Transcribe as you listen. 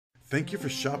Thank you for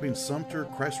shopping Sumter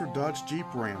Chrysler Dodge Jeep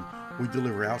Ram. We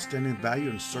deliver outstanding value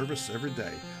and service every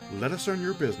day. Let us earn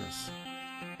your business.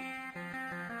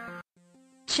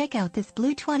 Check out this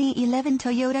blue 2011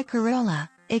 Toyota Corolla,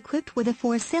 equipped with a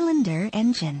 4-cylinder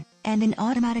engine and an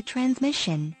automatic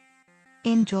transmission.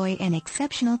 Enjoy an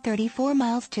exceptional 34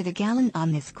 miles to the gallon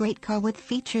on this great car with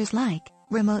features like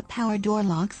remote power door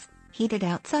locks, heated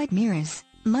outside mirrors,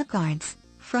 mudguards,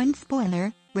 front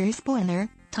spoiler, rear spoiler,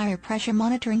 tire pressure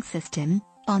monitoring system,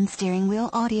 on-steering wheel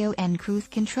audio and cruise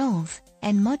controls,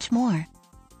 and much more.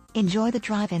 Enjoy the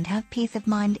drive and have peace of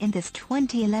mind in this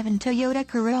 2011 Toyota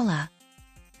Corolla.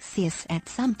 See us at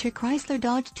Sumter Chrysler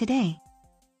Dodge today.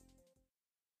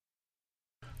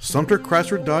 Sumter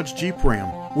Chrysler Dodge Jeep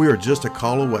Ram. We are just a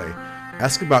call away.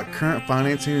 Ask about current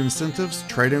financing incentives,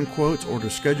 trade-in quotes, or to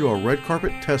schedule a red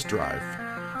carpet test drive.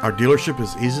 Our dealership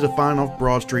is easy to find off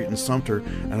Broad Street in Sumter,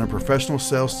 and our professional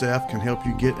sales staff can help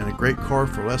you get in a great car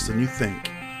for less than you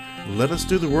think. Let us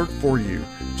do the work for you.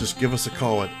 Just give us a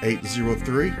call at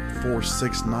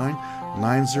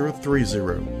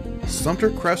 803-469-9030.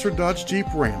 Sumter Chrysler Dodge Jeep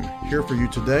Ram, here for you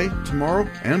today, tomorrow,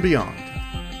 and beyond.